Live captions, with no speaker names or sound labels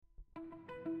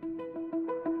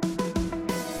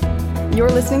You're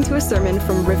listening to a sermon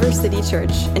from River City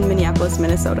Church in Minneapolis,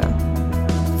 Minnesota.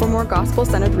 For more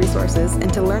gospel-centered resources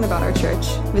and to learn about our church,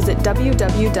 visit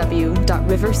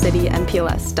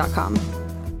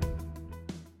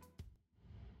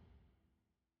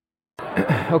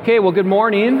www.rivercitynpls.com. Okay, well, good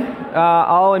morning.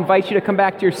 I'll invite you to come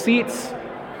back to your seats.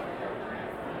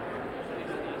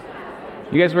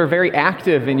 You guys were very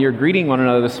active in your greeting one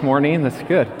another this morning. That's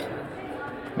good.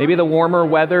 Maybe the warmer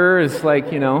weather is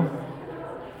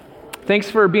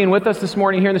Thanks for being with us this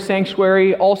morning here in the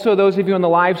sanctuary. Also, those of you on the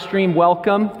live stream,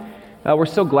 welcome. We're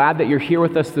so glad that you're here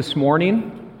with us this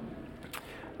morning.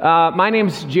 My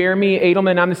name's Jeremy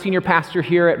Edelman. I'm the senior pastor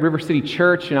here at River City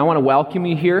Church, and I want to welcome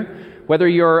you here. Whether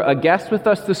you're a guest with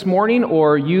us this morning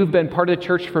or you've been part of the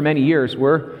church for many years,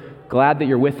 we're glad that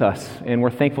you're with us, and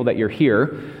we're thankful that you're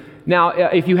here. Now,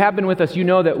 if you have been with us, you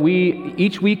know that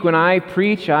each week when I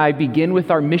preach, I begin with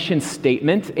our mission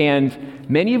statement, and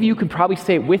many of you can probably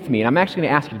say it with me, and I'm actually going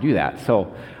to ask you to do that.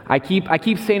 So I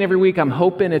keep saying every week, I'm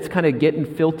hoping it's kind of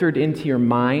getting filtered into your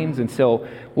minds, and so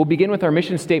we'll begin with our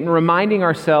mission statement, reminding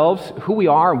ourselves who we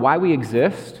are and why we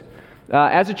exist.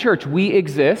 As a church, we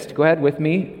exist, go ahead with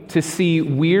me, to see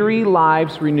weary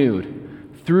lives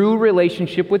renewed through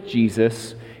relationship with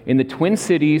Jesus in the Twin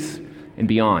Cities and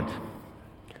beyond.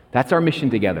 That's our mission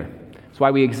together. That's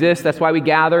why we exist. That's why we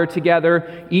gather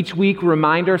together. Each week,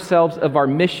 remind ourselves of our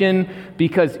mission,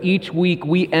 because each week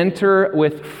we enter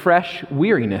with fresh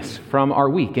weariness from our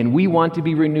week, and we want to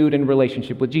be renewed in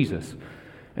relationship with Jesus.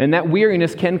 And that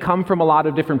weariness can come from a lot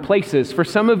of different places. For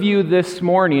some of you this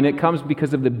morning, it comes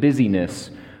because of the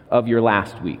busyness of your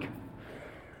last week.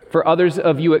 For others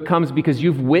of you, it comes because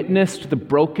you've witnessed the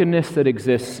brokenness that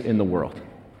exists in the world.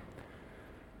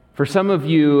 For some of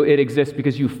you, it exists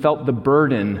because you felt the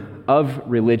burden of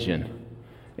religion.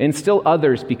 And still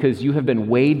others because you have been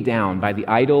weighed down by the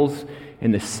idols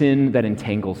and the sin that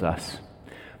entangles us.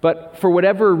 But for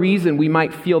whatever reason we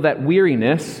might feel that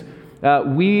weariness,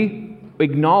 we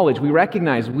acknowledge, we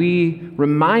recognize, we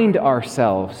remind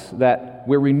ourselves that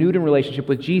we're renewed in relationship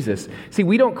with Jesus. See,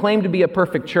 we don't claim to be a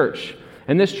perfect church,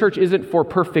 and this church isn't for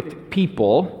perfect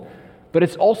people, but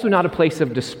it's also not a place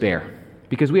of despair,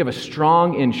 because we have a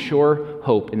strong and sure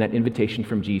hope in that invitation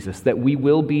from Jesus that we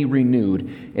will be renewed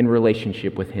in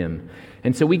relationship with Him.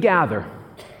 And so we gather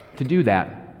to do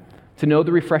that, to know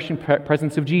the refreshing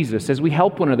presence of Jesus as we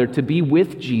help one another to be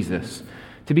with Jesus,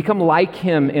 to become like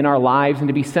Him in our lives and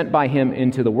to be sent by Him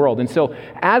into the world. And so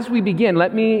as we begin,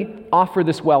 let me offer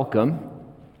this welcome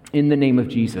in the name of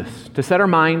Jesus, to set our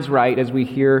minds right as we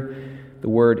hear the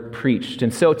word preached.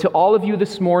 And so to all of you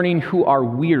this morning who are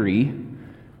weary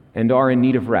and are in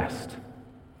need of rest,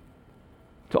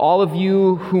 to all of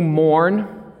you who mourn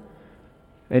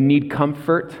and need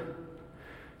comfort,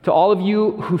 to all of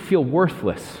you who feel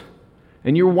worthless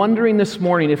and you're wondering this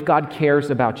morning if God cares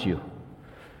about you,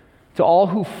 to all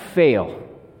who fail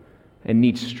and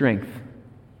need strength,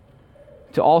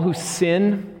 to all who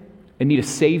sin and need a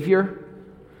Savior,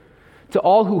 to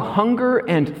all who hunger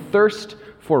and thirst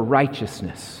for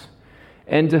righteousness,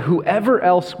 and to whoever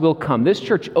else will come, this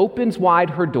church opens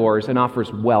wide her doors and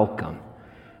offers welcome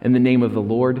in the name of the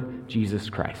Lord Jesus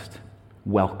Christ.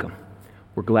 Welcome.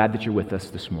 We're glad that you're with us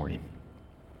this morning.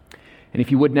 And if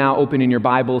you would now open in your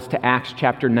Bibles to Acts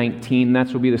chapter 19, that's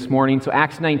what will be this morning. So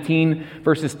Acts 19,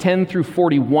 verses 10 through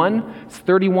 41. It's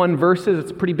 31 verses. It's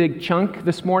a pretty big chunk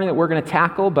this morning that we're going to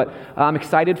tackle, but I'm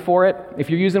excited for it. If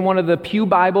you're using one of the Pew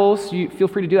Bibles, you feel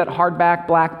free to do that hardback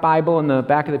black Bible in the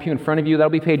back of the pew in front of you. That'll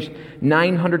be page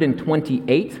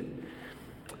 928.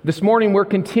 This morning, we're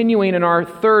continuing in our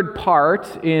third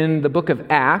part in the book of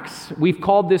Acts. We've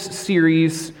called this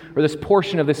series, or this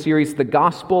portion of the series, The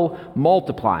Gospel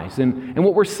Multiplies. And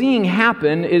what we're seeing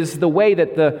happen is the way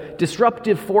that the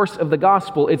disruptive force of the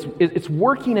gospel, it's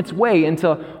working its way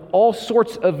into all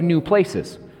sorts of new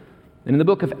places. And in the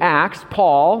book of Acts,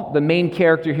 Paul, the main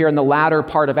character here in the latter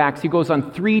part of Acts, he goes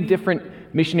on 3 different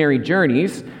missionary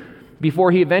journeys before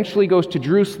he eventually goes to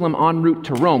Jerusalem en route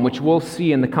to Rome, which we'll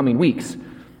see in the coming weeks.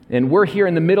 And we're here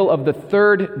in the middle of the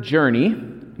third journey.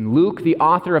 And Luke, the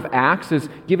author of Acts, has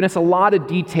given us a lot of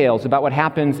details about what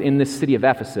happens in this city of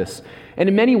Ephesus. And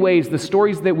in many ways, the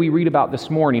stories that we read about this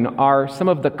morning are some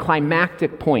of the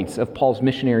climactic points of Paul's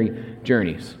missionary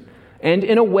journeys. And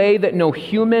in a way that no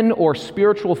human or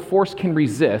spiritual force can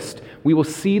resist, we will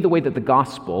see the way that the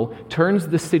gospel turns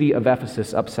the city of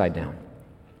Ephesus upside down.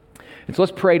 And so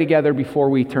let's pray together before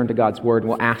we turn to God's word, and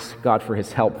we'll ask God for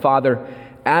His help. Father,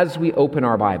 as we open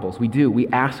our Bibles, we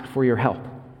ask for your help.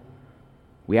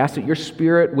 We ask that your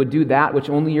Spirit would do that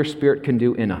which only your Spirit can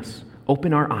do in us.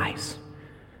 Open our eyes,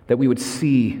 that we would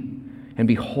see and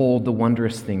behold the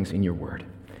wondrous things in your word.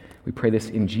 We pray this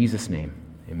in Jesus' name.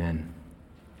 Amen.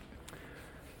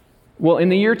 Well, in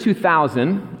the year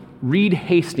 2000, Reed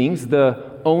Hastings,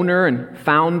 the owner and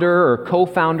founder or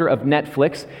co-founder of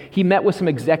Netflix, he met with some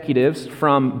executives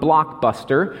from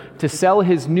Blockbuster to sell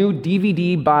his new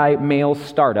DVD by mail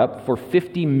startup for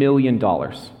 $50 million.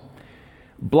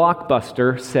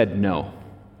 Blockbuster said no.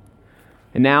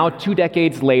 And now, 2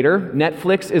 decades later,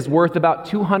 Netflix is worth about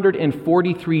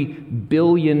 $243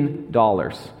 billion.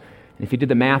 And if you did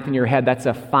the math in your head, that's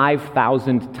a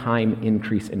 5,000-time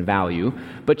increase in value.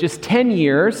 But just 10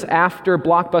 years after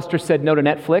Blockbuster said no to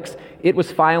Netflix, it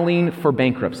was filing for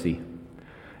bankruptcy.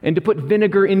 And to put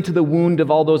vinegar into the wound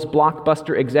of all those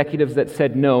Blockbuster executives that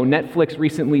said no, Netflix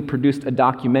recently produced a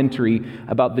documentary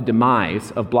about the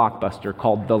demise of Blockbuster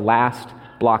called The Last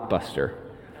Blockbuster.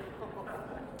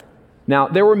 Now,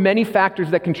 there were many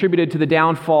factors that contributed to the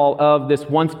downfall of this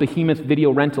once behemoth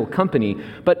video rental company,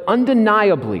 but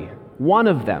undeniably, one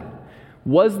of them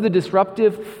was the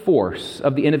disruptive force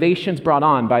of the innovations brought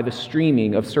on by the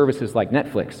streaming of services like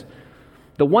Netflix.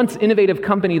 The once innovative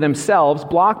company themselves,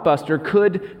 Blockbuster,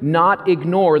 could not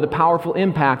ignore the powerful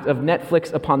impact of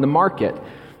Netflix upon the market.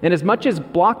 And as much as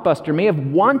Blockbuster may have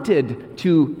wanted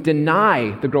to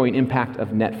deny the growing impact of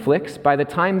Netflix, by the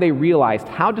time they realized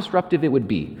how disruptive it would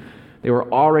be, they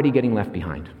were already getting left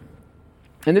behind.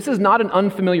 And this is not an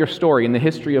unfamiliar story in the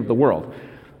history of the world.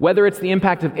 Whether it's the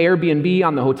impact of Airbnb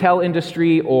on the hotel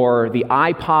industry or the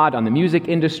iPod on the music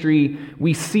industry,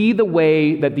 we see the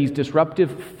way that these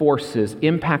disruptive forces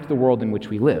impact the world in which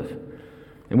we live.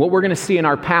 And what we're going to see in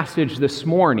our passage this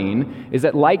morning is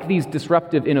that like these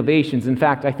disruptive innovations, in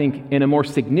fact, I think in a more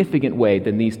significant way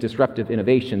than these disruptive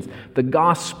innovations, the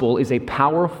gospel is a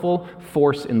powerful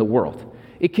force in the world.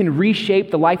 It can reshape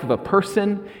the life of a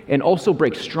person and also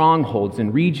break strongholds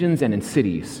in regions and in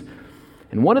cities.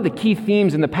 And one of the key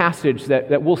themes in the passage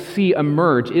that we'll see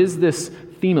emerge is this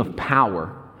theme of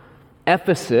power.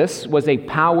 Ephesus was a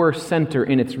power center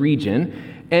in its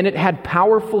region, and it had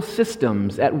powerful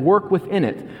systems at work within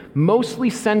it, mostly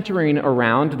centering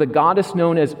around the goddess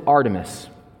known as Artemis.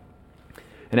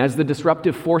 And as the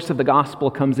disruptive force of the gospel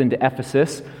comes into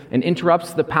Ephesus and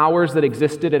interrupts the powers that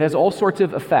existed, it has all sorts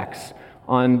of effects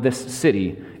on this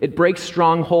city. It breaks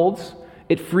strongholds,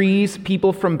 it frees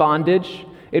people from bondage,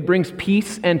 it brings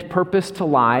peace and purpose to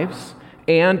lives,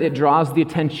 and it draws the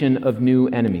attention of new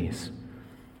enemies.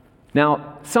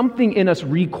 Now, something in us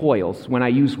recoils when I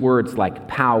use words like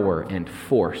power and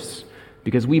force,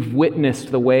 because we've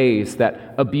witnessed the ways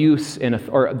that abuse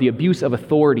or the abuse of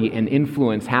authority and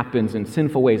influence happens in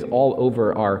sinful ways all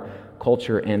over our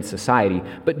culture and society.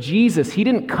 But Jesus, he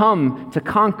didn't come to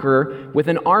conquer with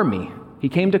an army. He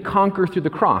came to conquer through the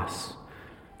cross.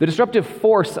 The disruptive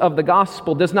force of the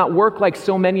gospel does not work like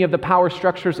so many of the power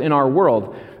structures in our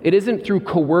world. It isn't through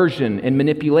coercion and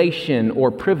manipulation or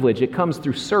privilege. It comes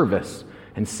through service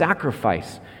and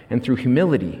sacrifice and through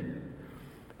humility.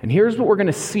 And here's what we're going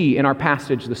to see in our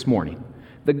passage this morning.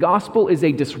 The gospel is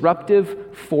a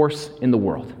disruptive force in the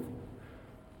world.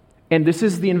 And this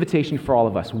is the invitation for all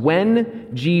of us. When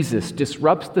Jesus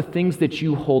disrupts the things that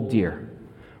you hold dear,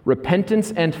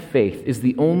 repentance and faith is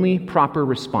the only proper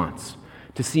response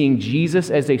to seeing Jesus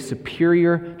as a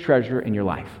superior treasure in your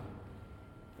life.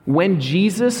 When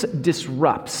Jesus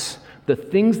disrupts the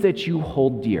things that you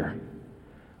hold dear,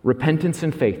 repentance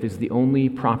and faith is the only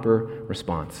proper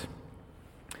response.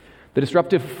 The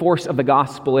disruptive force of the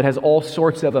gospel, it has all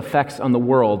sorts of effects on the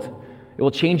world. It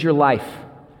will change your life.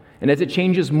 And as it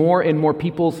changes more and more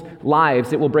people's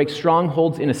lives, it will break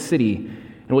strongholds in a city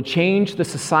and will change the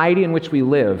society in which we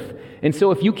live. And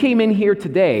so if you came in here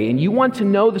today and you want to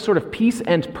know the sort of peace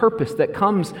and purpose that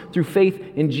comes through faith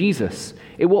in Jesus,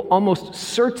 it will almost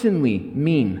certainly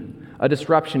mean a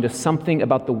disruption to something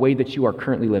about the way that you are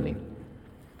currently living.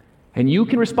 And you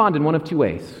can respond in one of two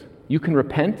ways. You can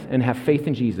repent and have faith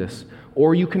in Jesus,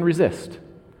 or you can resist.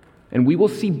 And we will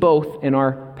see both in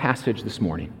our passage this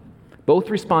morning.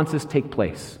 Both responses take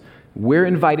place. We're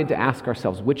invited to ask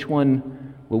ourselves, which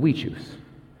one will we choose?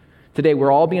 Today, we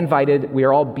are all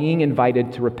being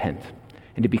invited to repent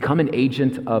and to become an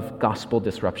agent of gospel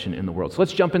disruption in the world. So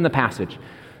let's jump in the passage.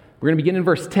 We're going to begin in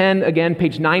verse 10, again,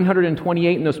 page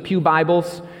 928 in those Pew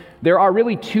Bibles. There are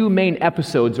really two main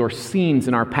episodes or scenes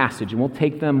in our passage, and we'll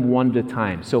take them one at a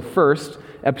time. So first,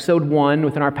 episode 1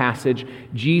 within our passage,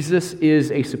 Jesus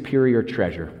is a superior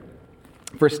treasure.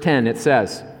 Verse 10, it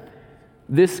says,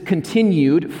 "This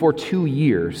continued for 2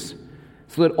 years,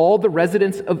 so that all the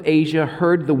residents of Asia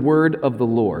heard the word of the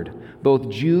Lord, both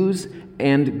Jews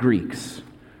and Greeks."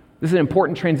 This is an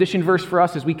important transition verse for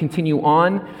us as we continue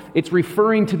on. It's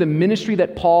referring to the ministry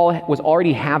that Paul was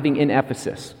already having in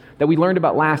Ephesus. that we learned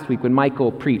about last week when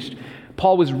Michael preached.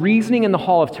 Paul was reasoning in the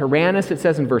hall of Tyrannus, it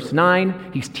says in verse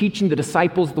 9. He's teaching the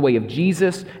disciples the way of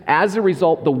Jesus. As a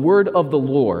result, the word of the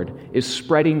Lord is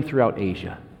spreading throughout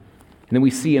Asia. And then we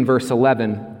see in verse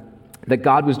 11 that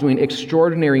God was doing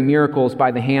extraordinary miracles by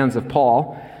the hands of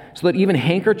Paul, so that even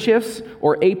handkerchiefs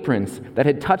or aprons that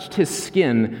had touched his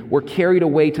skin were carried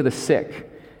away to the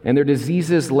sick, and their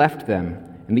diseases left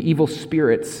them, and the evil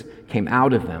spirits came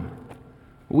out of them.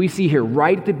 We see here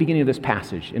right at the beginning of this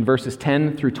passage, in verses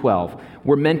 10 through 12,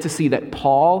 we're meant to see that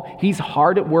Paul, he's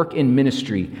hard at work in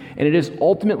ministry, and it is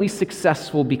ultimately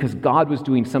successful because God was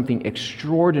doing something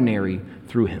extraordinary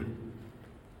through him.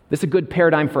 This is a good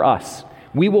paradigm for us.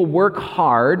 We will work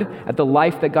hard at the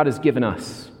life that God has given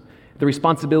us, the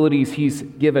responsibilities he's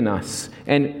given us,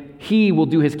 and he will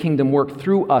do his kingdom work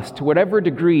through us to whatever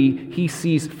degree he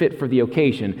sees fit for the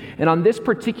occasion. And on this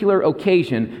particular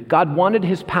occasion, God wanted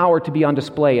his power to be on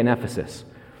display in Ephesus.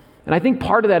 And I think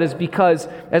part of that is because,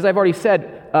 as I've already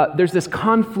said, there's this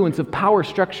confluence of power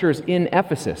structures in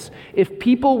Ephesus. If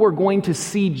people were going to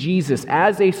see Jesus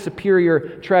as a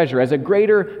superior treasure, as a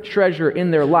greater treasure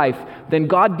in their life, then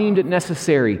God deemed it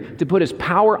necessary to put his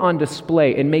power on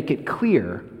display and make it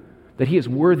clear that he is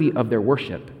worthy of their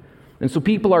worship. And so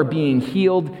people are being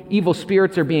healed, evil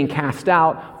spirits are being cast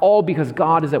out, all because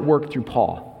God is at work through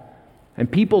Paul.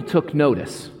 And people took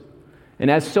notice.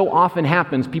 And as so often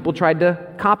happens, people tried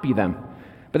to copy them.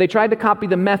 But they tried to copy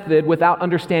the method without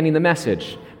understanding the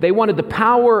message. They wanted the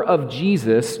power of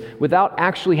Jesus without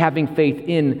actually having faith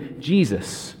in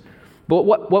Jesus. But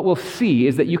what we'll see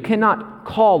is that you cannot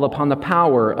call upon the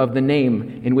power of the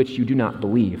name in which you do not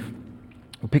believe.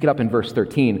 We'll pick it up in verse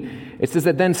 13. It says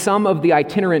that then some of the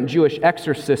itinerant Jewish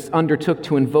exorcists undertook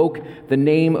to invoke the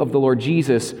name of the Lord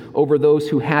Jesus over those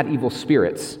who had evil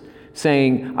spirits,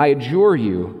 saying, I adjure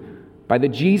you, by the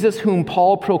Jesus whom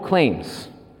Paul proclaims.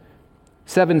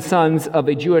 7 sons of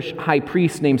a Jewish high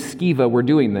priest named Sceva were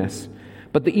doing this.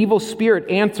 But the evil spirit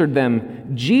answered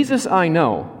them, Jesus I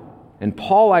know, and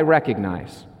Paul I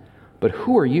recognize, but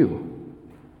who are you?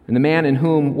 And the man in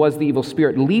whom was the evil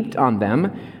spirit leaped on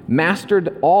them,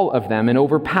 mastered all of them, and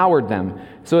overpowered them,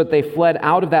 so that they fled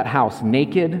out of that house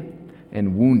naked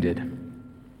and wounded.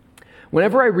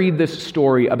 Whenever I read this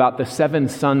story about the 7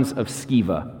 sons of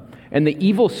Sceva, and the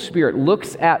evil spirit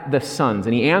looks at the sons,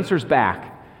 and he answers back,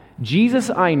 Jesus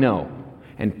I know,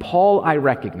 and Paul I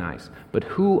recognize, but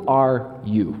who are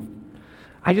you?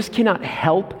 I just cannot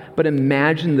help but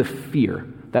imagine the fear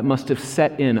that must have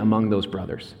set in among those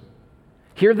brothers.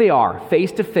 Here they are,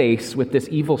 face to face with this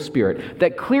evil spirit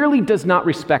that clearly does not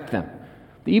respect them.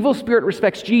 The evil spirit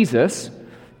respects Jesus.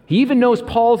 He even knows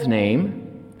Paul's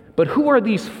name. But who are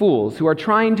these fools who are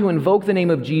trying to invoke the name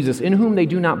of Jesus in whom they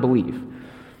do not believe?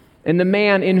 And the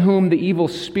man in whom the evil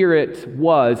spirit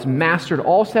was mastered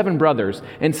all 7 brothers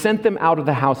and sent them out of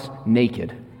the house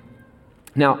naked.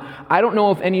 Now, I don't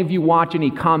know if any of you watch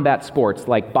any combat sports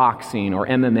like boxing or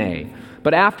MMA,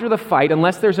 but after the fight,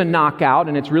 unless there's a knockout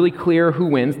and it's really clear who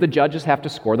wins, the judges have to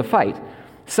score the fight.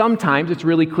 Sometimes it's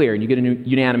really clear and you get a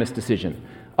unanimous decision.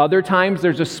 Other times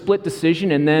there's a split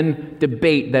decision and then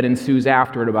debate that ensues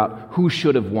after it about who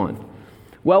should have won.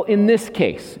 Well, in this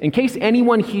case, in case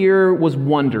anyone here was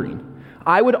wondering,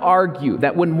 I would argue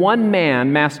that when one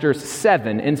man masters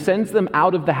 7 and sends them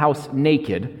out of the house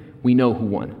naked, we know who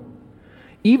won.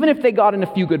 Even if they got in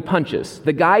a few good punches,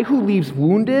 the guy who leaves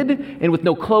wounded and with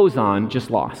no clothes on just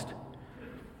lost.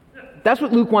 That's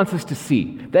what Luke wants us to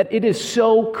see, that it is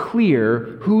so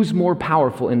clear who's more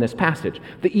powerful in this passage.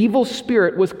 The evil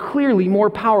spirit was clearly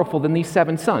more powerful than these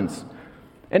 7 sons.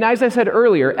 And as I said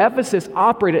earlier, Ephesus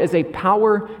operated as a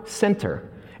power center,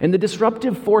 and the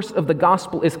disruptive force of the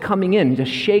gospel is coming in to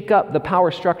shake up the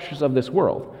power structures of this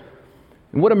world.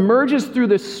 And what emerges through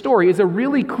this story is a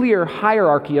really clear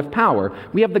hierarchy of power.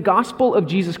 We have the gospel of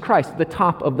Jesus Christ at the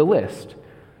top of the list.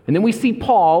 And then we see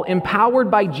Paul, empowered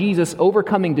by Jesus,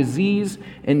 overcoming disease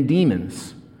and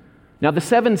demons. Now, the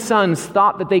 7 sons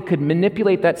thought that they could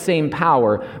manipulate that same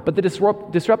power, but the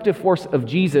disruptive force of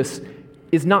Jesus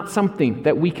is not something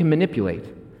that we can manipulate.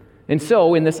 And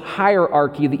so, in this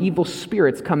hierarchy, the evil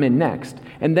spirits come in next.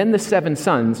 And then the 7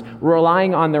 sons,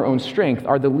 relying on their own strength,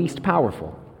 are the least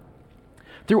powerful.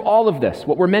 Through all of this,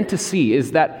 what we're meant to see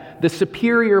is that the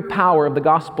superior power of the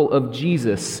gospel of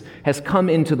Jesus has come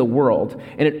into the world,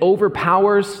 and it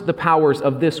overpowers the powers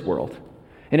of this world.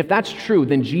 And if that's true,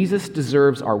 then Jesus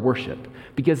deserves our worship,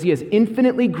 because he is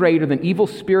infinitely greater than evil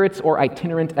spirits or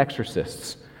itinerant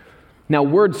exorcists. Now,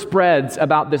 word spreads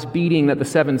about this beating that the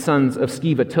 7 sons of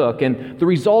Sceva took, and the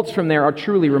results from there are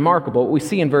truly remarkable. What we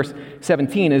see in verse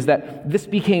 17 is that this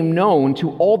became known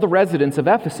to all the residents of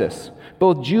Ephesus,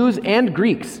 both Jews and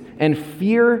Greeks, and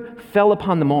fear fell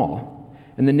upon them all,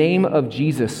 and the name of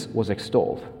Jesus was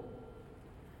extolled.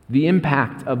 The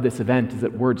impact of this event is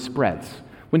that word spreads.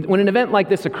 When an event like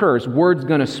this occurs, word's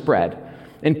going to spread,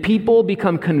 and people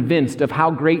become convinced of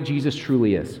how great Jesus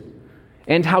truly is,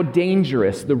 and how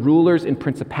dangerous the rulers and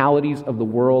principalities of the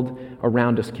world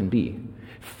around us can be.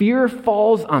 Fear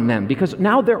falls on them because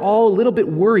now they're all a little bit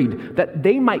worried that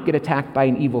they might get attacked by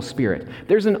an evil spirit.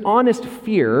 There's an honest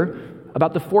fear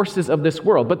about the forces of this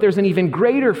world, but there's an even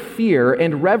greater fear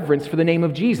and reverence for the name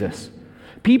of Jesus.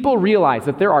 People realize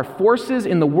that there are forces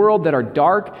in the world that are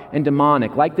dark and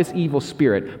demonic, like this evil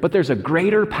spirit, but there's a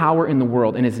greater power in the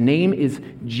world, and his name is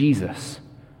Jesus.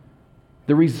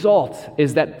 The result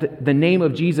is that the name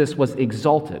of Jesus was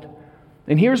exalted.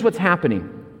 And here's what's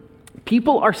happening.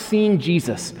 People are seeing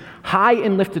Jesus high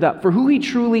and lifted up for who he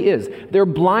truly is. Their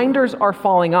blinders are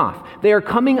falling off. They are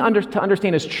coming to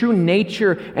understand his true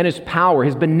nature and his power,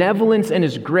 his benevolence and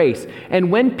his grace. And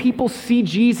when people see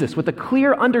Jesus with a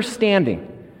clear understanding,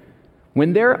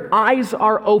 when their eyes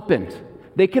are opened,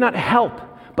 they cannot help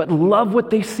but love what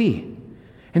they see.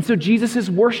 And so Jesus is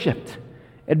worshiped,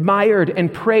 admired,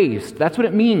 and praised. That's what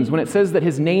it means when it says that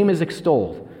his name is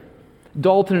extolled.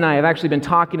 Dalton and I have actually been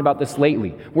talking about this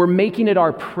lately. We're making it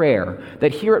our prayer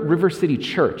that here at River City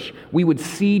Church, we would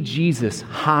see Jesus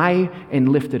high and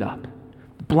lifted up.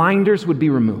 Blinders would be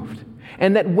removed.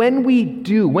 And that when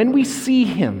we see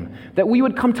him, that we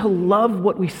would come to love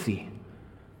what we see.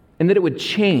 And that it would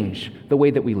change the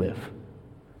way that we live.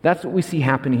 That's what we see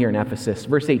happen here in Ephesus.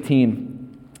 Verse 18.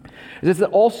 It says that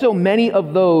also many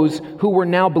of those who were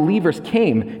now believers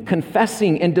came,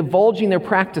 confessing and divulging their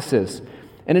practices.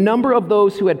 And a number of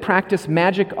those who had practiced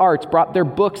magic arts brought their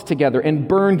books together and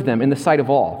burned them in the sight of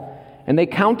all. And they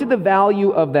counted the value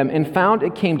of them and found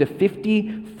it came to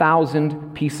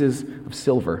 50,000 pieces of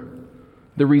silver.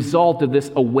 The result of this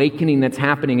awakening that's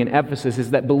happening in Ephesus is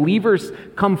that believers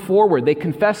come forward. They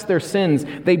confess their sins.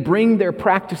 They bring their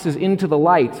practices into the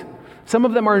light. Some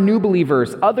of them are new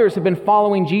believers. Others have been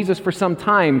following Jesus for some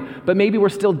time, but maybe we're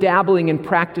still dabbling in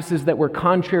practices that were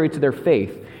contrary to their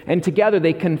faith. And together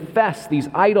they confess these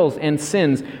idols and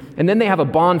sins, and then they have a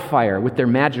bonfire with their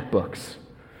magic books.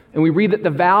 And we read that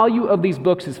the value of these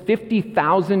books is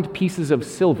 50,000 pieces of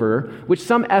silver, which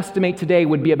some estimate today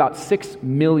would be about $6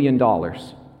 million.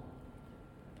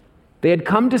 They had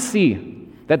come to see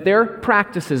that their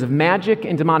practices of magic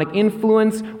and demonic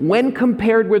influence, when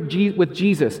compared with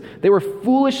Jesus, they were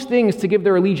foolish things to give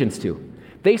their allegiance to.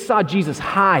 They saw Jesus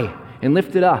high and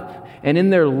lifted up, and in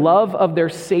their love of their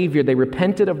Savior, they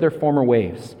repented of their former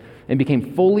ways and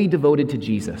became fully devoted to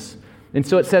Jesus. And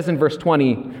so it says in verse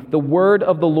 20, the word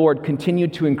of the Lord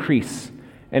continued to increase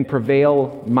and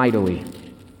prevail mightily.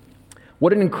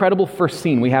 What an incredible first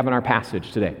scene we have in our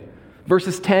passage today.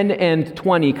 Verses 10 and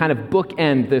 20 kind of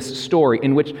bookend this story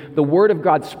in which the word of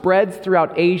God spreads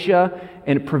throughout Asia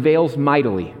and it prevails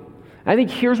mightily. I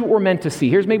think here's what we're meant to see.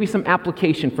 Here's maybe some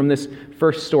application from this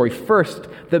first story. First,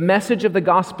 the message of the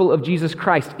gospel of Jesus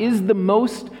Christ is the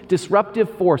most disruptive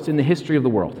force in the history of the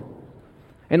world.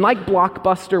 And like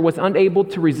Blockbuster was unable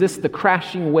to resist the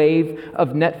crashing wave of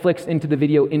Netflix into the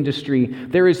video industry,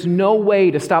 there is no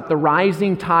way to stop the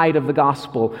rising tide of the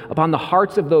gospel upon the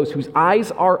hearts of those whose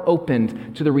eyes are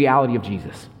opened to the reality of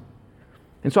Jesus.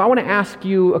 And so I want to ask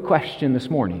you a question this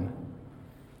morning.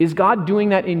 Is God doing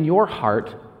that in your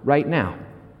heart right now?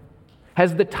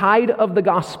 Has the tide of the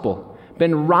gospel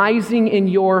been rising in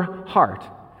your heart?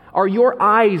 Are your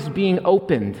eyes being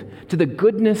opened to the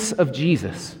goodness of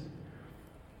Jesus?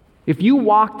 If you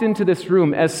walked into this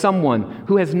room as someone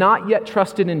who has not yet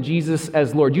trusted in Jesus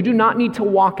as Lord, you do not need to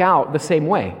walk out the same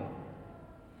way.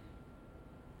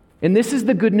 And this is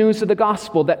the good news of the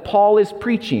gospel that Paul is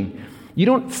preaching. You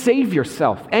don't save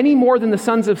yourself any more than the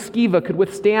sons of Sceva could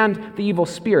withstand the evil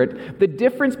spirit. The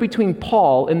difference between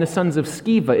Paul and the sons of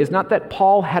Sceva is not that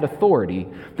Paul had authority.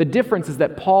 The difference is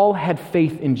that Paul had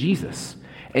faith in Jesus,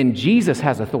 and Jesus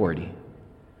has authority.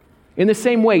 In the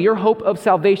same way, your hope of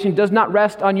salvation does not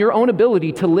rest on your own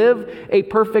ability to live a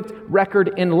perfect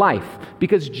record in life,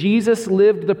 because Jesus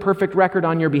lived the perfect record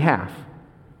on your behalf.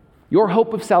 Your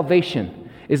hope of salvation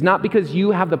is not because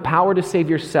you have the power to save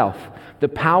yourself. The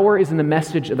power is in the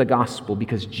message of the gospel,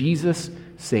 because Jesus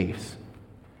saves.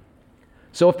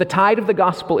 So if the tide of the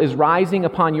gospel is rising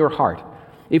upon your heart,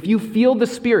 if you feel the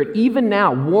Spirit even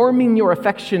now warming your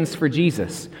affections for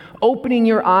Jesus, opening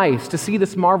your eyes to see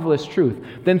this marvelous truth,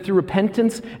 then through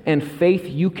repentance and faith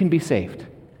you can be saved.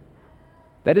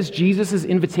 That is Jesus'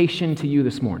 invitation to you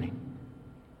this morning.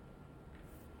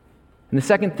 And the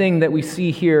second thing that we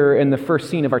see here in the first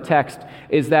scene of our text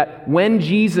is that when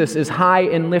Jesus is high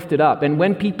and lifted up, and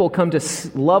when people come to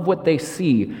love what they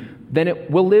see, then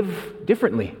it will live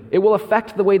differently. It will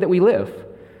affect the way that we live.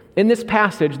 In this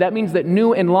passage, that means that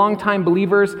new and longtime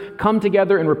believers come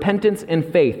together in repentance and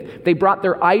faith. They brought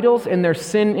their idols and their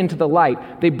sin into the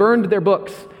light. They burned their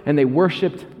books, and they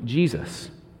worshiped Jesus.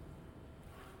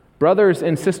 Brothers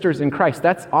and sisters in Christ,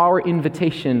 that's our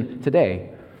invitation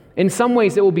today. In some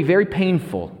ways, it will be very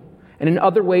painful, and in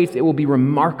other ways, it will be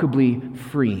remarkably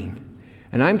freeing.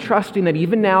 And I'm trusting that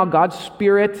even now, God's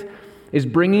Spirit is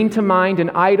bringing to mind an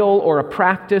idol or a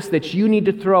practice that you need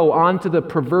to throw onto the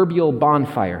proverbial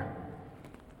bonfire.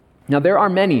 Now, there are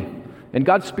many, and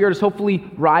God's Spirit is hopefully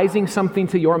rising something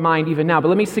to your mind even now, but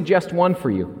let me suggest one for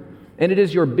you, and it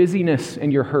is your busyness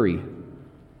and your hurry.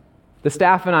 The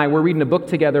staff and I, we're reading a book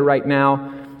together right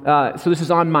now, so this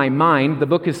is on my mind. The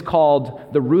book is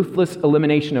called The Ruthless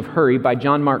Elimination of Hurry by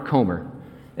John Mark Comer.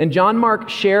 And John Mark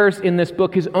shares in this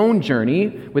book his own journey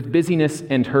with busyness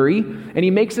and hurry, and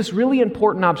he makes this really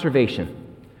important observation.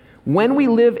 When we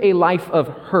live a life of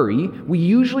hurry, we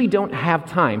usually don't have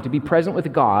time to be present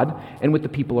with God and with the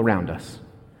people around us.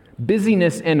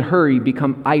 Busyness and hurry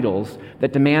become idols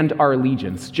that demand our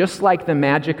allegiance, just like the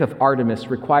magic of Artemis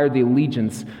required the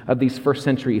allegiance of these first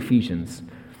century Ephesians.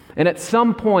 And at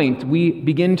some point, we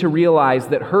begin to realize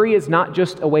that hurry is not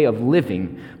just a way of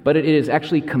living, but it is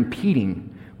actually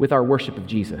competing with our worship of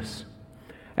Jesus.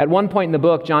 At one point in the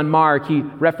book, John Mark, he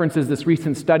references this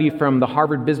recent study from the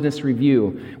Harvard Business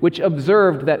Review, which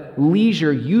observed that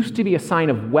leisure used to be a sign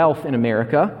of wealth in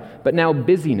America, but now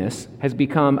busyness has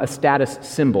become a status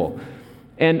symbol.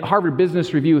 And Harvard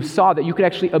Business Review saw that you could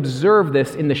actually observe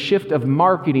this in the shift of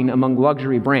marketing among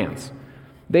luxury brands.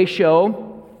 They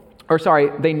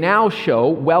now show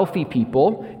wealthy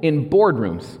people in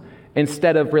boardrooms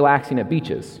instead of relaxing at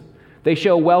beaches. They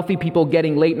show wealthy people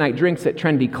getting late-night drinks at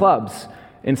trendy clubs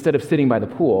instead of sitting by the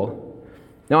pool.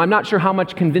 Now, I'm not sure how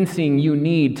much convincing you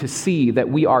need to see that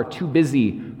we are too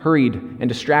busy, hurried, and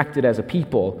distracted as a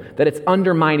people, that it's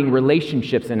undermining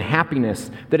relationships and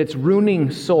happiness, that it's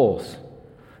ruining souls.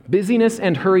 Busyness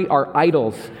and hurry are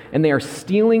idols, and they are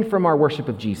stealing from our worship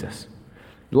of Jesus.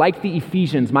 Like the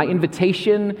Ephesians, my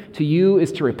invitation to you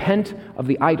is to repent of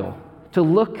the idol, to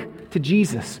look to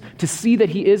Jesus, to see that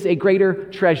he is a greater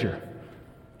treasure.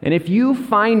 And if you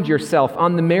find yourself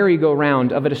on the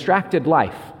merry-go-round of a distracted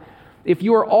life, if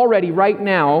you are already right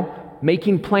now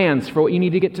making plans for what you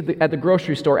need to get to at the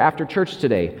grocery store after church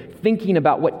today, thinking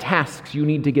about what tasks you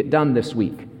need to get done this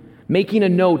week, making a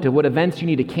note of what events you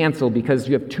need to cancel because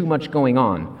you have too much going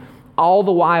on, all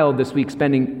the while this week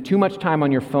spending too much time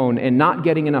on your phone and not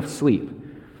getting enough sleep.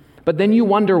 But then you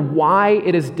wonder why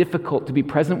it is difficult to be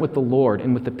present with the Lord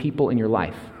and with the people in your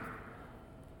life.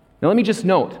 Now let me just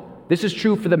note, this is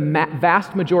true for the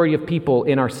vast majority of people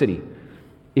in our city.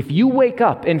 If you wake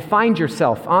up and find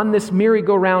yourself on this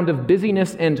merry-go-round of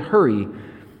busyness and hurry,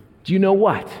 do you know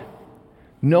what?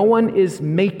 No one is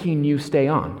making you stay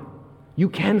on. You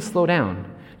can slow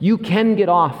down. You can get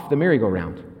off the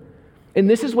merry-go-round. And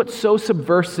this is what's so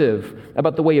subversive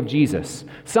about the way of Jesus.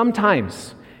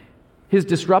 Sometimes his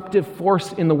disruptive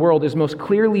force in the world is most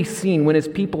clearly seen when his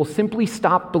people simply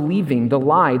stop believing the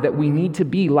lie that we need to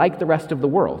be like the rest of the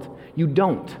world. You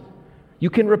don't. You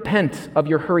can repent of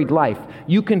your hurried life.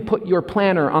 You can put your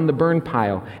planner on the burn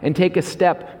pile and take a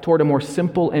step toward a more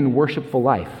simple and worshipful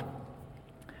life.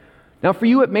 Now, for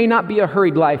you, it may not be a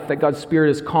hurried life that God's Spirit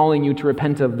is calling you to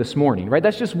repent of this morning, right?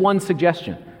 That's just one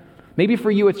suggestion. Maybe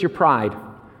for you, it's your pride,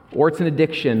 or it's an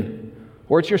addiction,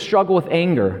 or it's your struggle with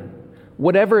anger.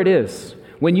 Whatever it is,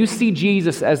 when you see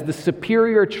Jesus as the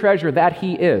superior treasure that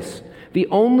he is, the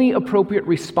only appropriate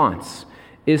response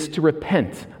is to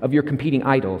repent of your competing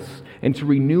idols and to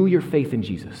renew your faith in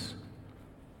Jesus.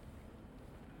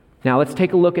 Now, let's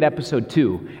take a look at episode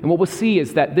 2. And what we'll see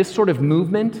is that this sort of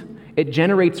movement, it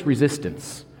generates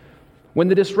resistance. When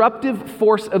the disruptive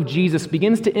force of Jesus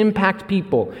begins to impact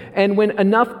people, and when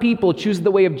enough people choose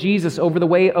the way of Jesus over the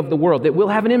way of the world, it will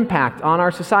have an impact on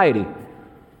our society.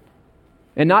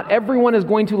 And not everyone is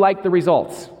going to like the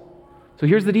results. So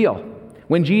here's the deal.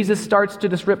 When Jesus starts to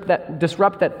disrupt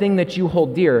that thing that you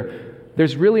hold dear,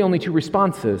 there's really only two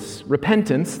responses.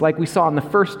 Repentance, like we saw in the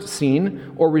first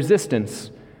scene, or resistance,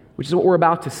 which is what we're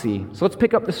about to see. So let's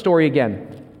pick up the story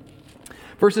again.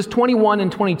 Verses 21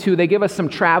 and 22, they give us some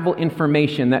travel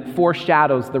information that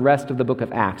foreshadows the rest of the book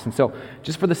of Acts. And so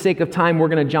just for the sake of time, we're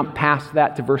going to jump past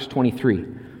that to verse 23.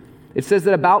 It says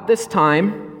that about that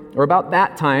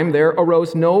time, there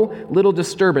arose no little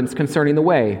disturbance concerning the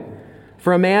way.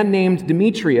 For a man named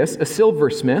Demetrius, a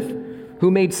silversmith,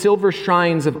 who made silver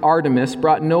shrines of Artemis,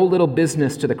 brought no little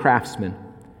business to the craftsmen.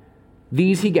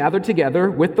 These he gathered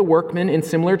together with the workmen in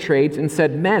similar trades and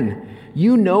said, Men,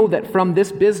 you know that from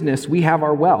this business we have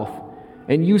our wealth,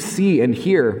 and you see and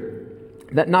hear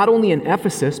that not only in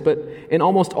Ephesus, but in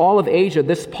almost all of Asia,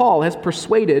 this Paul has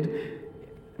persuaded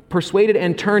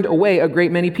and turned away a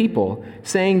great many people,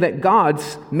 saying that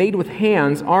gods made with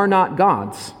hands are not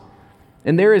gods.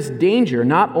 And there is danger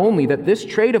not only that this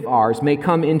trade of ours may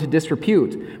come into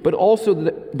disrepute, but also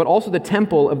the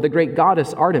temple of the great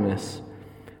goddess Artemis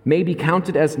may be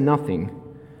counted as nothing,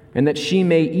 and that she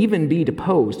may even be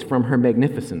deposed from her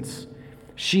magnificence,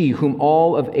 she whom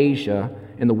all of Asia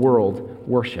and the world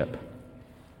worship.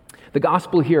 The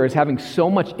gospel here is having so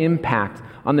much impact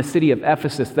on the city of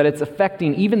Ephesus that it's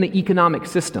affecting even the economic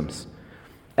systems.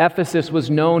 Ephesus was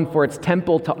known for its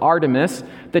temple to Artemis.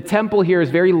 The temple here is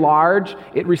very large.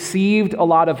 It received a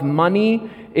lot of money.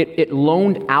 It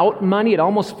loaned out money. It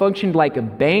almost functioned like a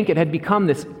bank. It had become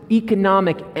this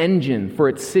economic engine for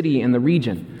its city and the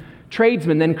region.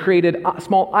 Tradesmen then created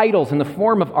small idols in the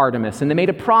form of Artemis, and they made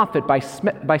a profit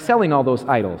by selling all those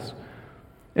idols.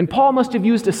 And Paul must have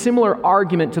used a similar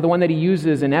argument to the one that he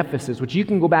uses in Ephesus, which you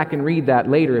can go back and read that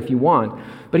later if you want.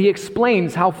 But he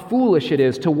explains how foolish it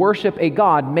is to worship a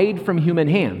God made from human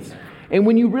hands. And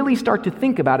when you really start to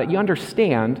think about it, you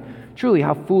understand truly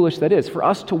how foolish that is for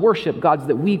us to worship gods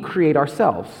that we create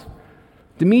ourselves.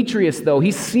 Demetrius, though,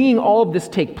 he's seeing all of this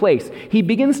take place. He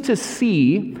begins to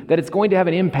see that it's going to have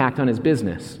an impact on his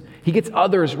business. He gets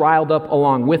others riled up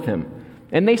along with him.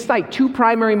 And they cite two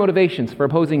primary motivations for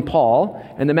opposing Paul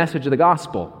and the message of the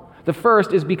gospel. The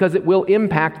first is because it will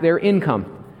impact their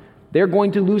income. They're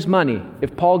going to lose money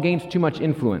if Paul gains too much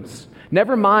influence.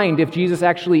 Never mind if Jesus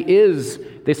actually is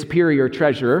the superior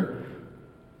treasurer.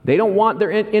 They don't want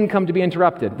their income to be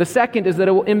interrupted. The second is that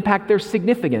it will impact their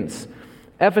significance.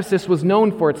 Ephesus was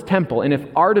known for its temple, and if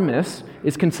Artemis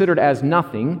is considered as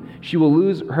nothing, she will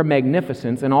lose her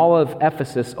magnificence and all of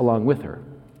Ephesus along with her.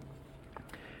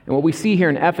 And what we see here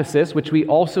in Ephesus, which we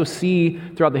also see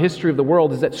throughout the history of the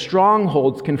world, is that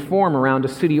strongholds can form around a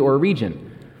city or a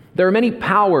region. There are many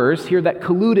powers here that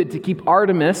colluded to keep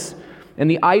Artemis and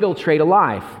the idol trade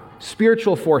alive.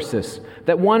 Spiritual forces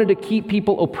that wanted to keep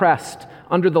people oppressed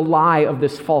under the lie of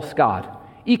this false god.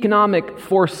 Economic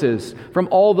forces from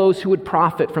all those who would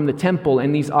profit from the temple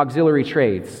and these auxiliary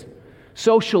trades.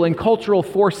 Social and cultural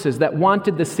forces that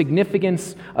wanted the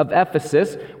significance of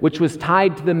Ephesus, which was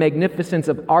tied to the magnificence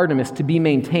of Artemis, to be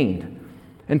maintained.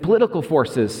 And political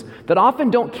forces that often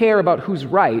don't care about who's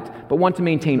right, but want to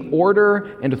maintain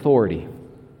order and authority.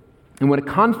 And when a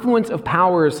confluence of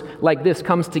powers like this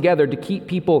comes together to keep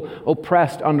people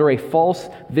oppressed under a false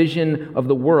vision of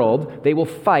the world, they will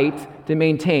fight to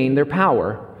maintain their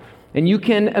power. And you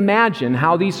can imagine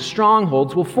how these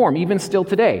strongholds will form, even still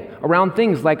today, around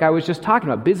things like I was just talking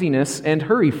about, busyness and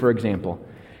hurry, for example.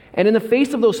 And in the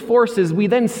face of those forces, we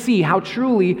then see how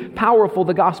truly powerful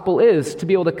the gospel is to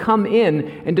be able to come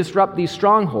in and disrupt these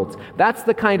strongholds. That's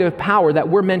the kind of power that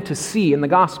we're meant to see in the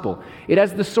gospel. It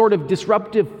has the sort of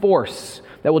disruptive force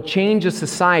that will change a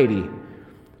society,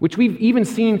 which we've even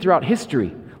seen throughout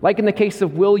history. Like in the case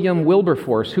of William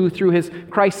Wilberforce, who through his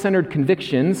Christ-centered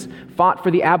convictions fought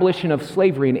for the abolition of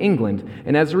slavery in England,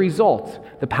 and as a result,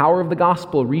 the power of the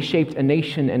gospel reshaped a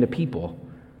nation and a people.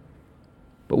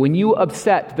 But when you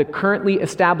upset the currently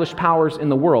established powers in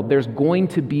the world, there's going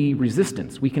to be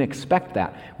resistance. We can expect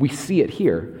that. We see it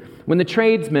here. When the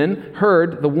tradesmen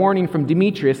heard the warning from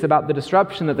Demetrius about the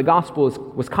disruption that the gospel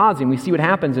was causing, we see what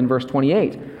happens in verse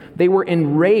 28. They were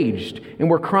enraged and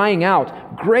were crying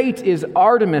out, "Great is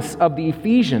Artemis of the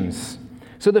Ephesians."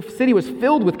 So the city was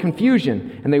filled with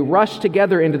confusion, and they rushed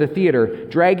together into the theater,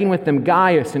 dragging with them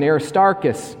Gaius and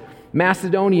Aristarchus,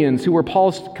 Macedonians who were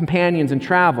Paul's companions in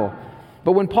travel.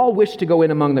 But when Paul wished to go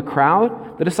in among the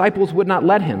crowd, the disciples would not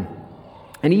let him.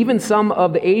 And even some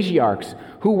of the Asiarchs,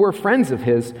 who were friends of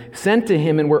his, sent to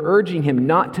him and were urging him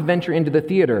not to venture into the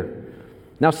theater.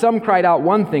 Now some cried out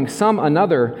one thing, some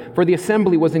another, for the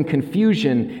assembly was in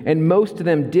confusion, and most of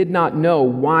them did not know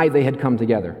why they had come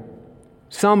together.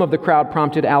 Some of the crowd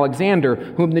prompted Alexander,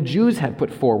 whom the Jews had put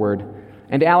forward.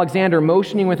 And Alexander,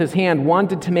 motioning with his hand,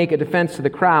 wanted to make a defense to the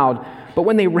crowd. But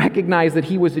when they recognized that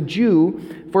he was a Jew,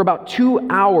 for about 2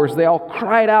 hours they all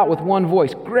cried out with one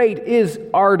voice, "Great is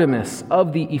Artemis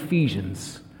of the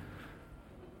Ephesians."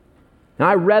 Now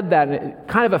I read that at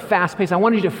kind of a fast pace. I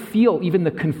wanted you to feel even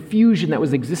the confusion that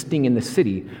was existing in the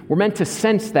city. We're meant to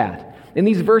sense that. In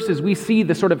these verses, we see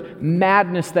the sort of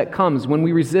madness that comes when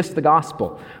we resist the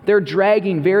gospel. They're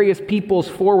dragging various peoples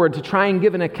forward to try and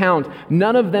give an account.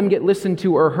 None of them get listened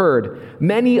to or heard.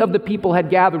 Many of the people had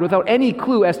gathered without any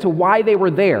clue as to why they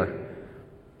were there.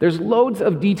 There's loads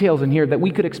of details in here that we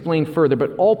could explain further,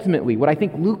 but ultimately, what I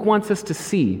think Luke wants us to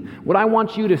see, what I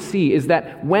want you to see, is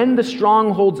that when the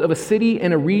strongholds of a city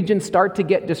and a region start to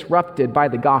get disrupted by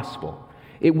the gospel,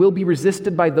 it will be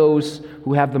resisted by those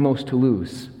who have the most to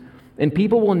lose. And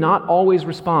people will not always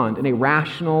respond in a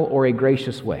rational or a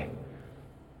gracious way.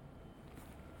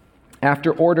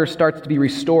 After order starts to be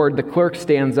restored, the clerk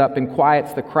stands up and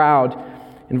quiets the crowd.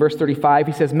 In verse 35,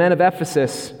 he says, "Men of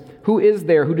Ephesus, who is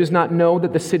there who does not know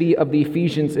that the city of the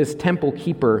Ephesians is temple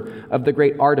keeper of the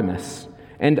great Artemis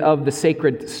and of the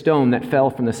sacred stone that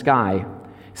fell from the sky?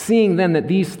 Seeing then that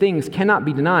these things cannot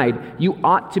be denied, you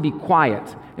ought to be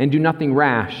quiet and do nothing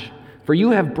rash. For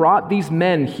you have brought these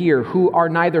men here who are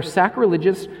neither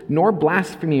sacrilegious nor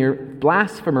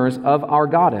blasphemers of our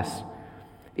goddess.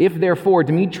 If therefore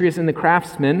Demetrius and the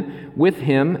craftsmen with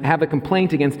him have a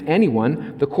complaint against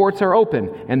anyone, the courts are open,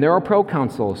 and there are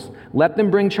proconsuls. Let them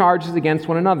bring charges against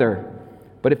one another.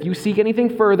 But if you seek anything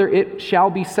further, it shall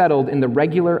be settled in the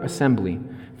regular assembly.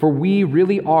 For we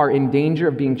really are in danger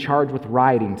of being charged with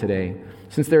rioting today,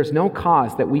 since there is no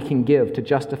cause that we can give to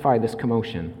justify this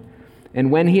commotion." And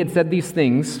when he had said these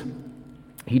things,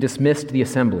 he dismissed the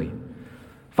assembly.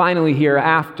 Finally here,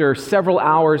 after several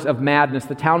hours of madness,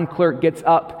 the town clerk gets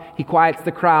up, he quiets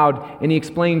the crowd, and he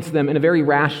explains to them in a very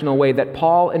rational way that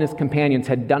Paul and his companions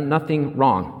had done nothing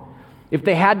wrong. If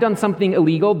they had done something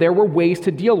illegal, there were ways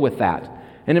to deal with that.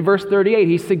 And in verse 38,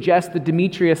 he suggests that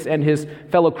Demetrius and his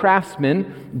fellow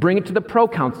craftsmen bring it to the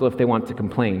proconsul if they want to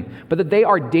complain, but that they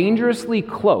are dangerously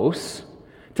close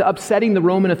to upsetting the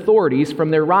Roman authorities from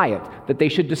their riot, that they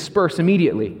should disperse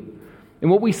immediately. And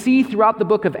what we see throughout the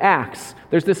book of Acts,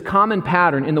 there's this common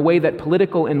pattern in the way that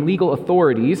political and legal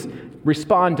authorities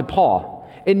respond to Paul.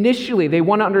 Initially, they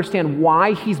want to understand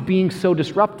why he's being so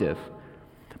disruptive.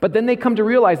 But then they come to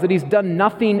realize that he's done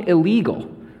nothing illegal.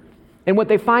 And what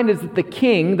they find is that the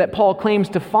king that Paul claims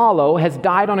to follow has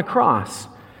died on a cross.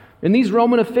 And these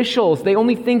Roman officials, they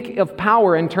only think of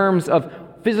power in terms of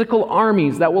physical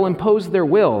armies that will impose their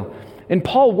will. And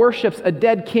Paul worships a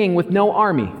dead king with no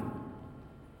army.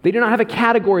 They do not have a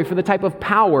category for the type of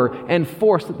power and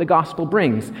force that the gospel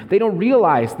brings. They don't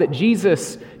realize that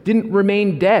Jesus didn't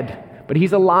remain dead, but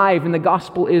he's alive and the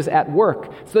gospel is at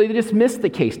work. So they dismiss the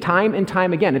case time and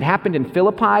time again. It happened in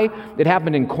Philippi, it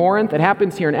happened in Corinth, it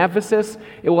happens here in Ephesus.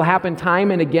 It will happen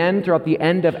time and again throughout the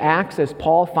end of Acts as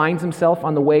Paul finds himself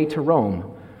on the way to Rome.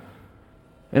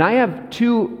 And I have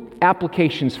two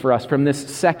applications for us from this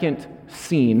second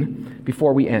scene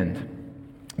before we end.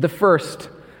 The first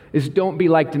is don't be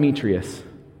like Demetrius.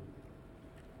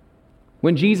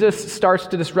 When Jesus starts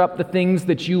to disrupt the things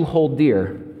that you hold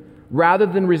dear, rather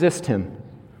than resist him,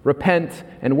 repent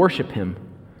and worship him.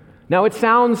 Now it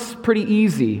sounds pretty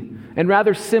easy and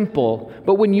rather simple,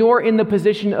 but when you're in the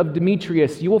position of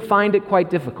Demetrius, you will find it quite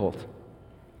difficult.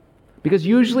 Because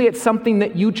usually it's something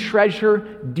that you treasure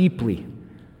deeply.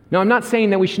 Now, I'm not saying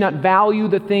that we should not value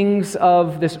the things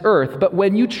of this earth, but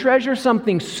when you treasure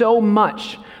something so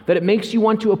much that it makes you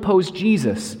want to oppose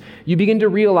Jesus, you begin to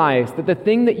realize that the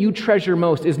thing that you treasure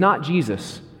most is not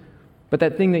Jesus, but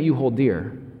that thing that you hold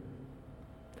dear.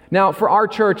 Now, for our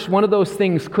church, one of those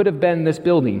things could have been this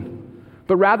building,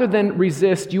 but rather than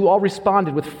resist, you all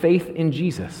responded with faith in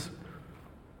Jesus.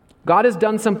 God has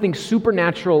done something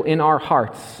supernatural in our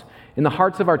hearts, in the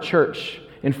hearts of our church,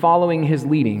 in following his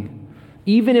leading,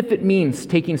 even if it means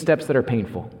taking steps that are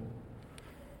painful.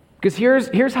 Because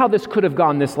here's how this could have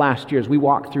gone this last year as we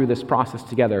walked through this process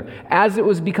together. As it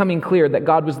was becoming clear that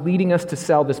God was leading us to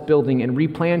sell this building and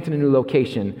replant in a new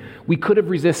location, we could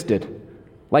have resisted,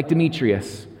 like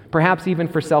Demetrius, perhaps even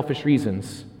for selfish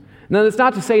reasons. Now, that's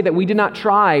not to say that we did not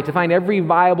try to find every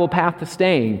viable path to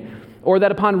staying, or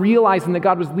that upon realizing that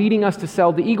God was leading us to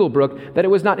sell the Eagle Brook, that it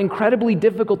was not incredibly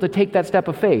difficult to take that step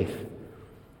of faith.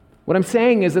 What I'm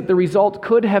saying is that the result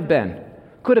could have been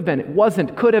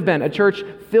a church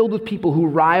filled with people who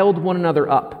riled one another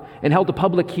up and held a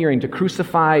public hearing to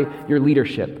crucify your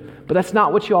leadership. But that's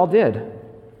not what you all did.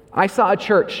 I saw a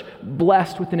church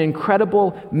blessed with an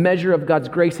incredible measure of God's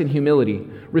grace and humility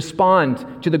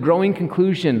respond to the growing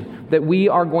conclusion that we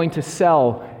are going to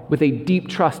sell with a deep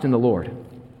trust in the Lord.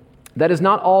 That is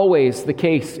not always the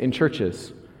case in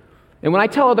churches. And when I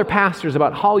tell other pastors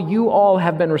about how you all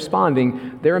have been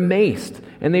responding, they're amazed,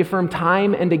 and they affirm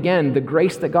time and again the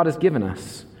grace that God has given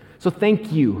us. So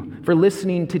thank you for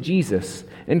listening to Jesus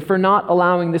and for not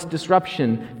allowing this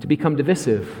disruption to become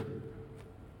divisive.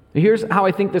 Here's how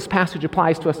I think this passage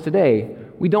applies to us today.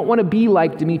 We don't want to be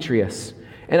like Demetrius.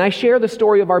 And I share the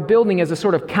story of our building as a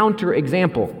sort of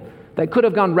counter-example that could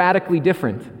have gone radically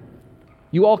different.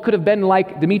 You all could have been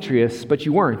like Demetrius, but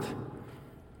you weren't.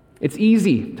 It's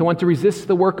easy to want to resist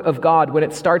the work of God when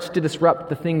it starts to disrupt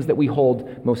the things that we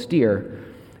hold most dear.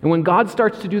 And when God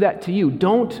starts to do that to you,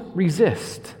 don't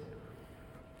resist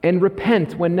and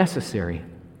repent when necessary.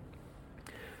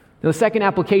 Now, the second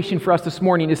application for us this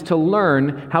morning is to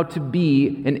learn how to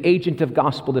be an agent of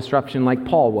gospel disruption like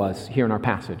Paul was here in our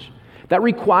passage. That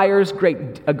requires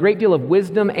a great deal of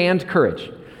wisdom and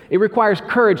courage. It requires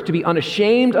courage to be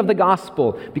unashamed of the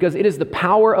gospel because it is the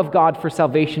power of God for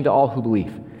salvation to all who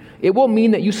believe. It will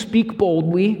mean that you speak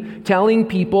boldly, telling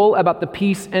people about the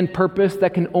peace and purpose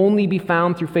that can only be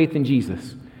found through faith in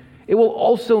Jesus. It will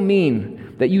also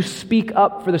mean that you speak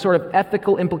up for the sort of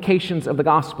ethical implications of the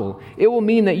gospel. It will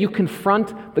mean that you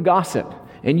confront the gossip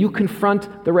and you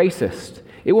confront the racist.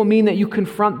 It will mean that you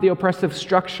confront the oppressive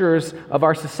structures of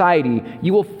our society.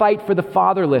 You will fight for the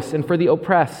fatherless and for the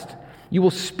oppressed. You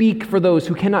will speak for those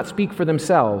who cannot speak for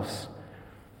themselves.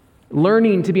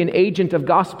 Learning to be an agent of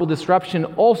gospel disruption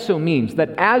also means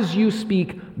that as you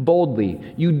speak boldly,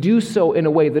 you do so in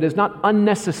a way that is not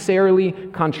unnecessarily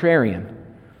contrarian.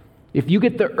 If you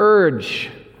get the urge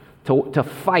to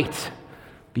fight,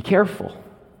 be careful.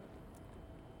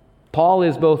 Paul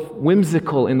is both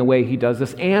whimsical in the way he does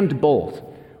this and bold.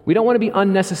 We don't want to be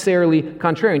unnecessarily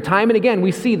contrarian. Time and again,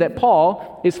 we see that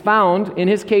Paul is found in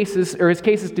his cases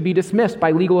to be dismissed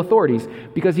by legal authorities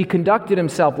because he conducted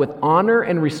himself with honor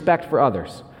and respect for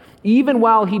others. Even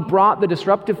while he brought the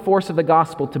disruptive force of the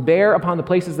gospel to bear upon the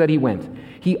places that he went,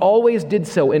 he always did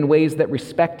so in ways that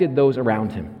respected those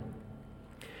around him.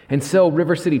 And so,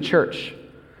 River City Church,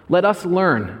 let us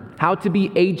learn how to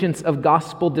be agents of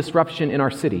gospel disruption in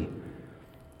our city.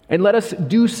 And let us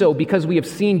do so because we have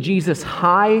seen Jesus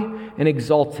high and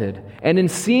exalted. And in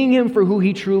seeing him for who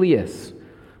he truly is,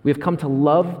 we have come to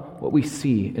love what we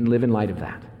see and live in light of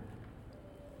that.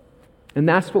 And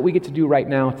that's what we get to do right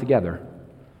now together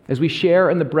as we share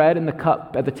in the bread and the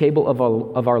cup at the table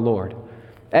of our Lord.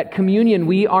 At communion,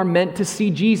 we are meant to see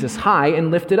Jesus high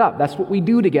and lifted up. That's what we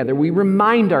do together. We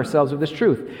remind ourselves of this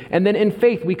truth. And then in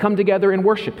faith, we come together and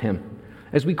worship him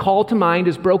as we call to mind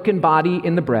his broken body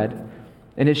in the bread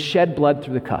and his shed blood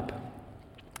through the cup.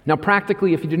 Now,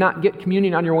 practically, if you do not get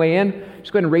communion on your way in,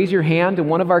 just go ahead and raise your hand, and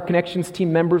one of our Connections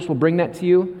team members will bring that to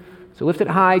you. So lift it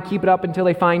high, keep it up until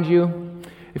they find you.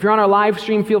 If you're on our live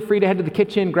stream, feel free to head to the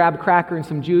kitchen, grab a cracker and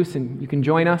some juice, and you can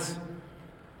join us.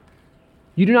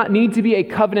 You do not need to be a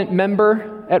covenant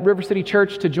member at River City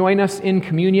Church to join us in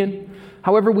communion.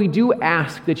 However, we do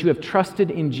ask that you have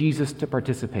trusted in Jesus to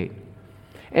participate.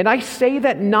 And I say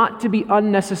that not to be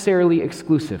unnecessarily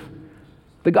exclusive.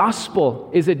 The gospel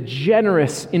is a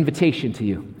generous invitation to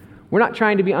you. We're not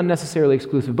trying to be unnecessarily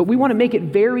exclusive, but we want to make it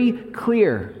very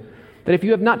clear that if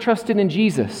you have not trusted in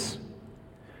Jesus,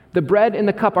 the bread and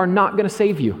the cup are not going to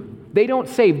save you. They don't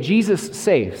save. Jesus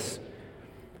saves.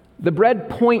 The bread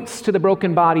points to the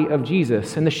broken body of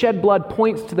Jesus, and the shed blood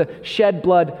points to the shed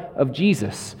blood of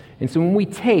Jesus. And so when we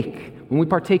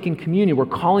partake in communion, we're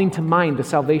calling to mind the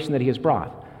salvation that he has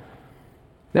brought.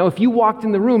 Now, if you walked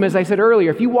in the room, as I said earlier,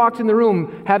 if you walked in the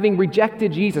room having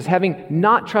rejected Jesus, having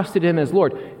not trusted him as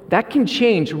Lord, that can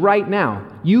change right now.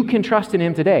 You can trust in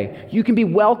him today. You can be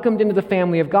welcomed into the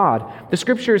family of God. The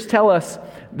scriptures tell us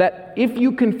that if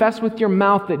you confess with your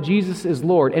mouth that Jesus is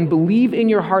Lord and believe in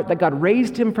your heart that God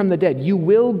raised him from the dead, you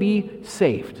will be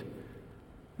saved.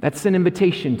 That's an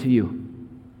invitation to you.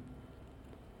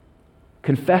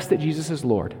 Confess that Jesus is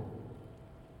Lord.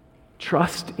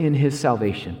 Trust in his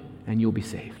salvation, and you'll be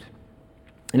saved.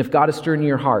 And if God is stirring in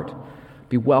your heart,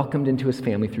 be welcomed into his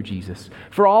family through Jesus.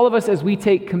 For all of us, as we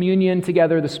take communion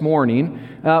together this morning,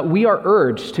 we are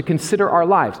urged to consider our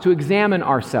lives, to examine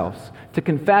ourselves, to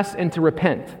confess and to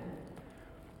repent.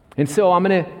 And so I'm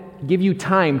going to give you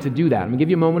time to do that. I'm going to give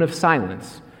you a moment of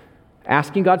silence,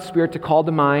 asking God's Spirit to call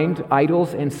to mind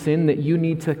idols and sin that you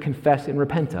need to confess and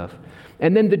repent of.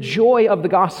 And then the joy of the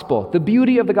gospel, the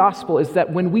beauty of the gospel is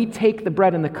that when we take the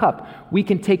bread and the cup, we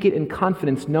can take it in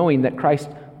confidence knowing that Christ's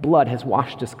blood has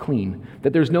washed us clean,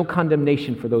 that there's no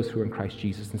condemnation for those who are in Christ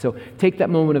Jesus. And so take that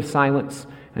moment of silence,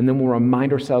 and then we'll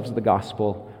remind ourselves of the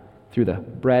gospel through the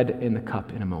bread and the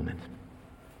cup in a moment.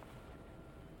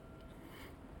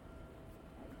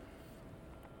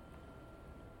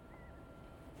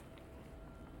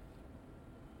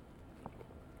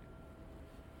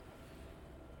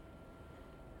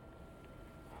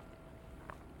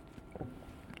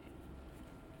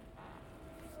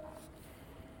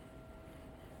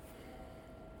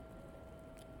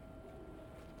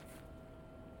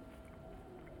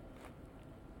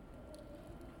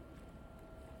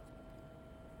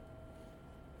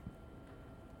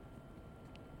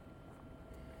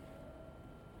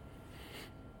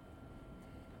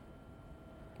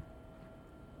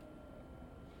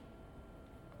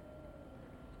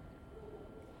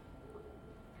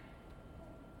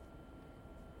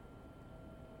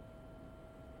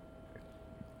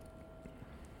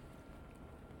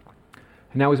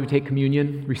 And now as we take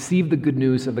communion, receive the good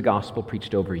news of the gospel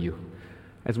preached over you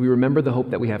as we remember the hope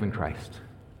that we have in Christ.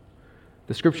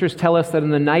 The scriptures tell us that in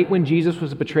the night when Jesus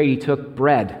was betrayed, he took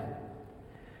bread.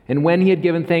 And when he had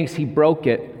given thanks, he broke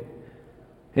it.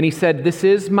 And he said, "This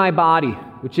is my body,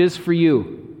 which is for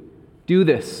you. Do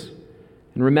this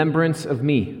in remembrance of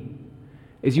me.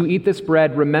 As you eat this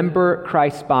bread, remember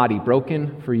Christ's body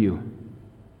broken for you."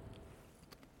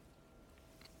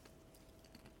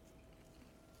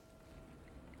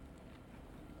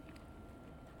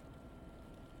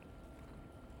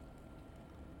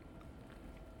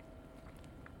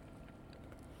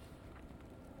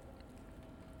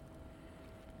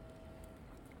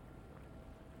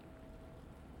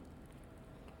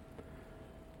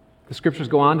 The scriptures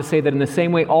go on to say that in the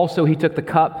same way also he took the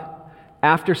cup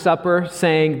after supper,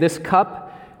 saying, "This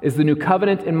cup is the new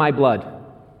covenant in my blood.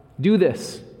 Do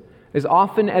this as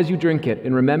often as you drink it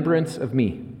in remembrance of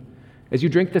me. As you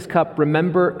drink this cup,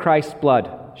 remember Christ's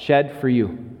blood shed for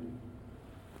you."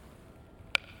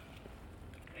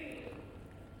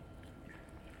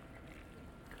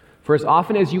 For as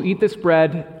often as you eat this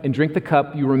bread and drink the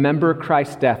cup, you remember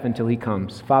Christ's death until he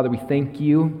comes. Father, we thank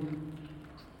you.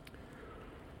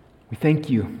 We thank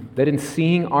you that in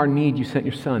seeing our need, you sent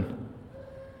your Son.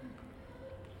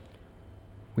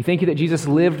 We thank you that Jesus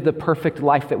lived the perfect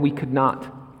life that we could not,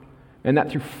 and that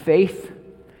through faith,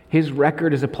 his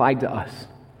record is applied to us.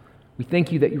 We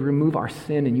thank you that you remove our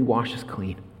sin and you wash us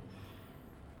clean.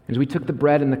 As we took the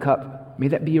bread and the cup, may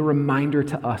that be a reminder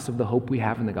to us of the hope we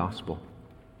have in the gospel.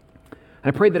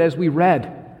 And I pray that as we read,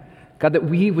 God, that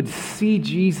we would see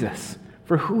Jesus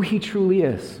for who he truly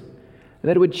is, and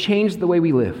that it would change the way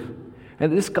we live,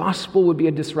 and that this gospel would be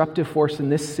a disruptive force in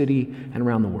this city and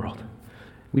around the world.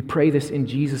 We pray this in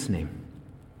Jesus' name.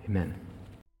 Amen.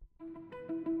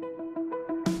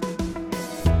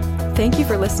 Thank you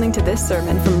for listening to this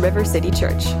sermon from River City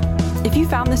Church. If you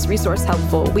found this resource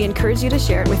helpful, we encourage you to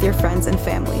share it with your friends and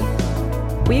family.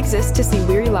 We exist to see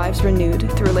weary lives renewed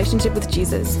through relationship with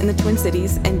Jesus in the Twin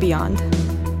Cities and beyond.